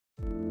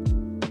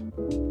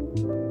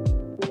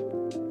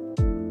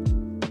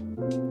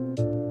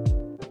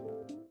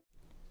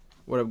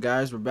What up,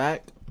 guys? We're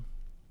back.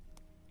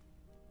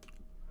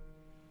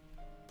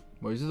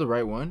 Wait, is this the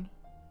right one?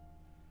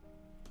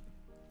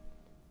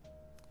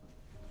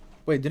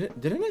 Wait,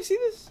 didn't I see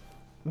this?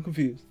 I'm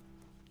confused.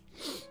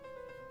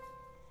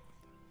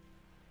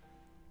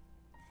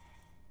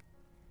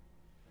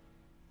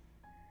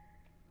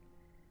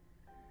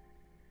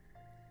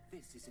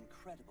 This is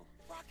incredible.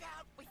 Rock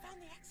out! We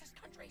found the access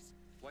countries.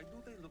 Why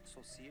do they look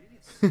so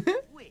serious?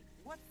 Wait,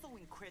 what's so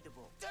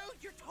incredible? Dude,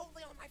 you're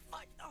totally on my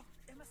foot. Oh,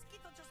 a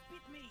mosquito just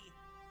bit me.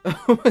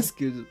 Oh,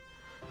 excuse me.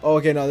 Oh,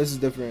 okay, no, this is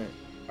different.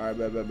 Alright,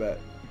 bet.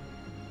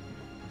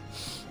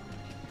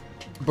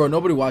 Bro,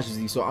 nobody watches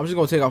these, so I'm just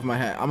gonna take off my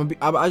hat.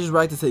 I just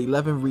reacted to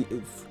 11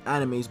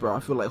 animes, bro.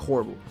 I feel like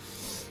horrible.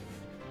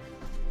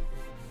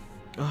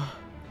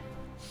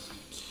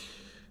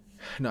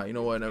 No, you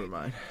know what? Never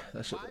mind.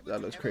 That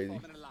looks crazy.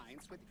 Well,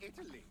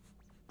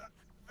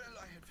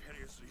 I had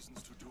various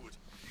reasons to do it.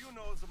 You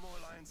know, the more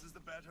alliances, the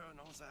better, and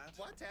all that.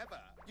 Whatever.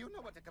 You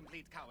know what a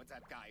complete coward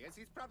that guy is.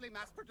 He's probably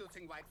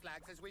mass-producing white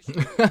flags as we should.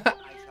 I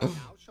shall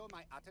now show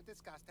my utter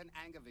disgust and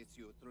anger with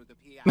you through the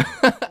piano.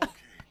 Okay,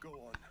 go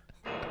on.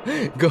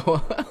 Go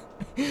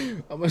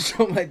on. I'm gonna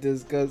show my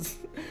disgust.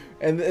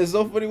 And it's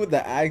so funny with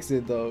the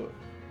accent, though.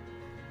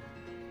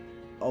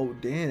 Oh,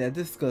 damn, that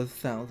disgust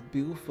sounds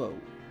beautiful.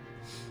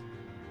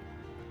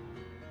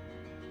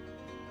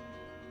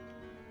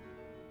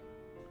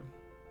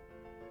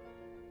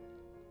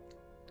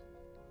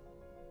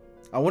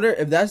 I wonder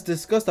if that's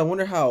disgust. I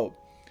wonder how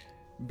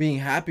being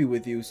happy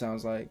with you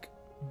sounds like.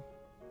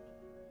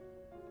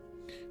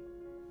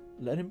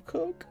 Let him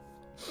cook.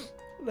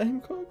 Let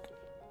him cook.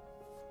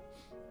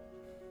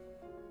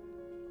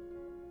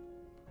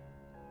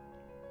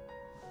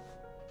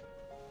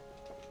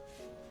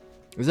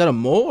 Is that a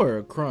mole or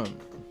a crumb?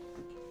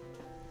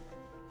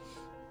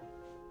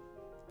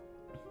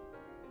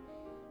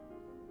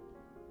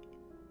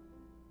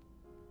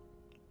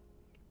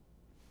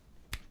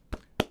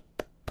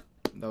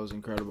 That was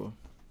incredible.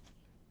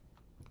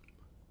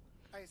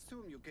 I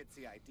assume you get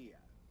the idea.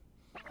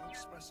 I'll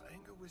express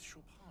anger with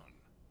Chopin.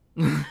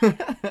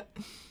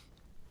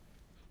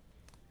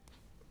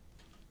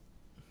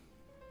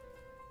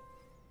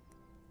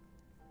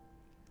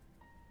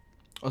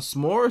 A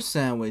s'more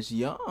sandwich,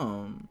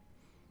 yum.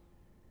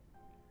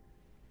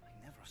 I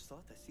never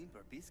thought a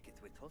simple biscuit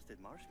with toasted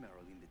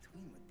marshmallow in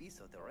between would be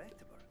so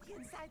delectable. The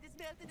inside is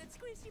melted and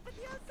squishy, but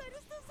the outside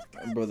is still so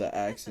crunchy. Bro, the That's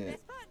accent.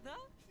 best part, no?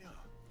 Yeah.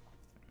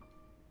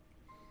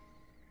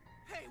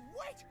 Hey,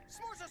 wait!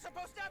 S'mores are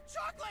supposed to have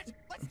chocolate!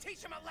 Let's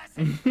teach him a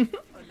lesson!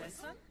 A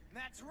lesson?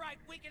 That's right,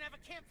 we can have a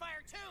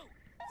campfire too!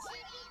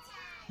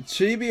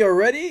 Chibi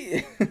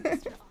already?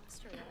 Mr.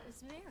 Austria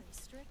is very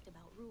strict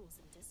about rules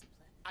and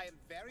discipline. I am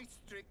very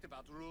strict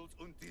about rules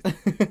and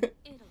discipline.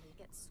 Italy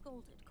gets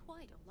scolded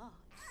quite a lot.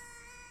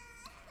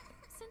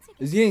 Since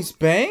he Is he getting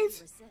spanked?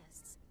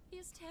 resists, he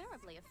is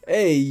terribly afraid.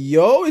 Hey,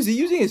 yo, is he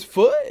using his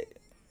foot?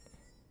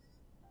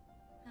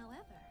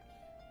 However,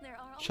 there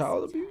are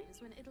Child also abuse?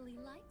 times when Italy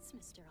likes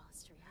Mr.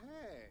 Austria.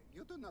 Hey,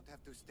 you do not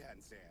have to stand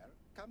there.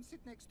 Come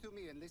sit next to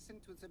me and listen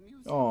to the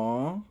music.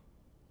 Aww.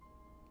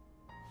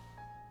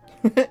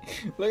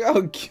 Look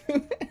how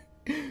cute.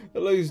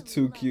 That looks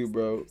too cute,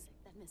 bro.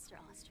 That Mr.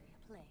 Austria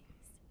plays.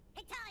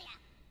 Hetalia!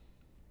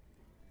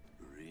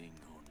 Bring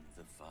on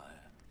the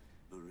fire,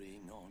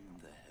 bring on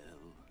the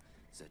hell.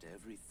 Set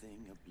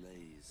everything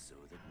ablaze so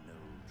that no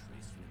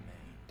trace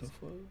remains. The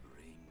fuck?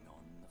 Bring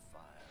on the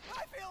fire.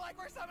 I feel like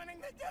we're summoning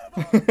the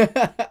devil!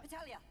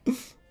 Hetalia!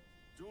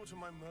 Due to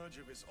my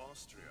merger with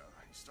Austria,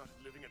 he started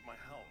living at my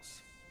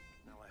house.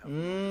 Now I have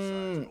no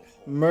desire to go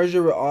home.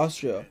 Merger with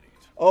Austria.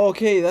 Oh,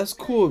 okay, that's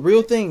cool.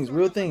 Real things,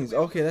 real things.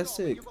 Okay, that's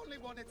sick. You've only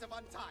wanted the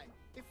one time.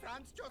 If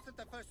Franz Joseph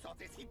the First saw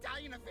this, he'd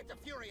die in a fit of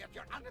fury at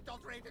your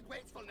unadulterated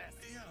wastefulness.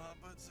 Yeah,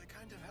 but they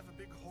kind of have a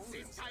big hole in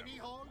This them. tiny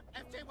hole,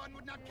 FJ1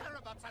 would not care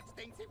about such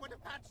things. He would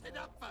have patched it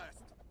up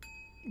first.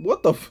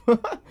 What the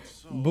fuck?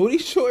 So, Booty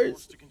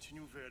shorts? to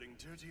continue wearing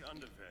dirty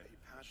underwear, he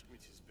patched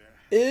with his bare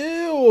hands.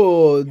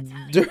 Ew,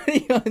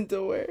 dirty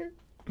underwear.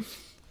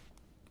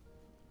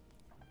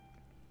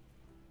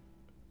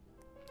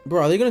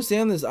 Bro, are they gonna stay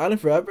on this island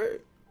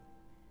forever?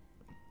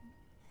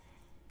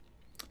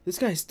 This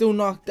guy's still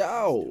knocked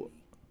out.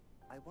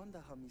 I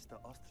wonder how Mr.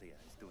 Austria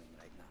is doing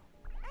right now.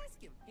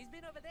 Ask him. He's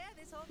been over there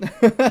this whole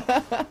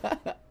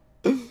time.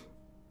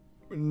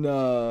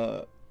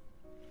 Nah.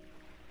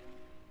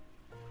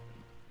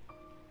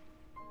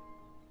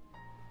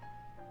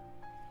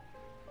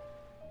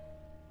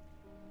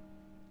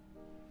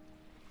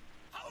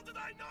 How did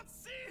I not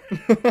see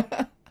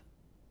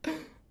him?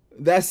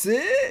 That's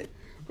it?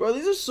 Bro,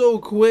 these are so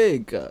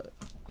quick.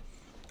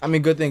 I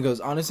mean, good thing, because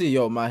honestly,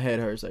 yo, my head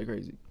hurts like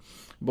crazy.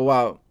 But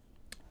wow,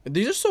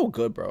 these are so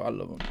good, bro. I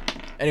love them.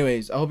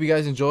 Anyways, I hope you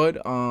guys enjoyed.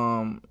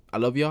 I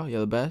love y'all. You're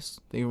the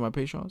best. Thank you for my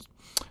patrons.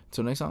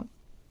 Until next time.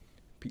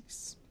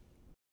 Peace.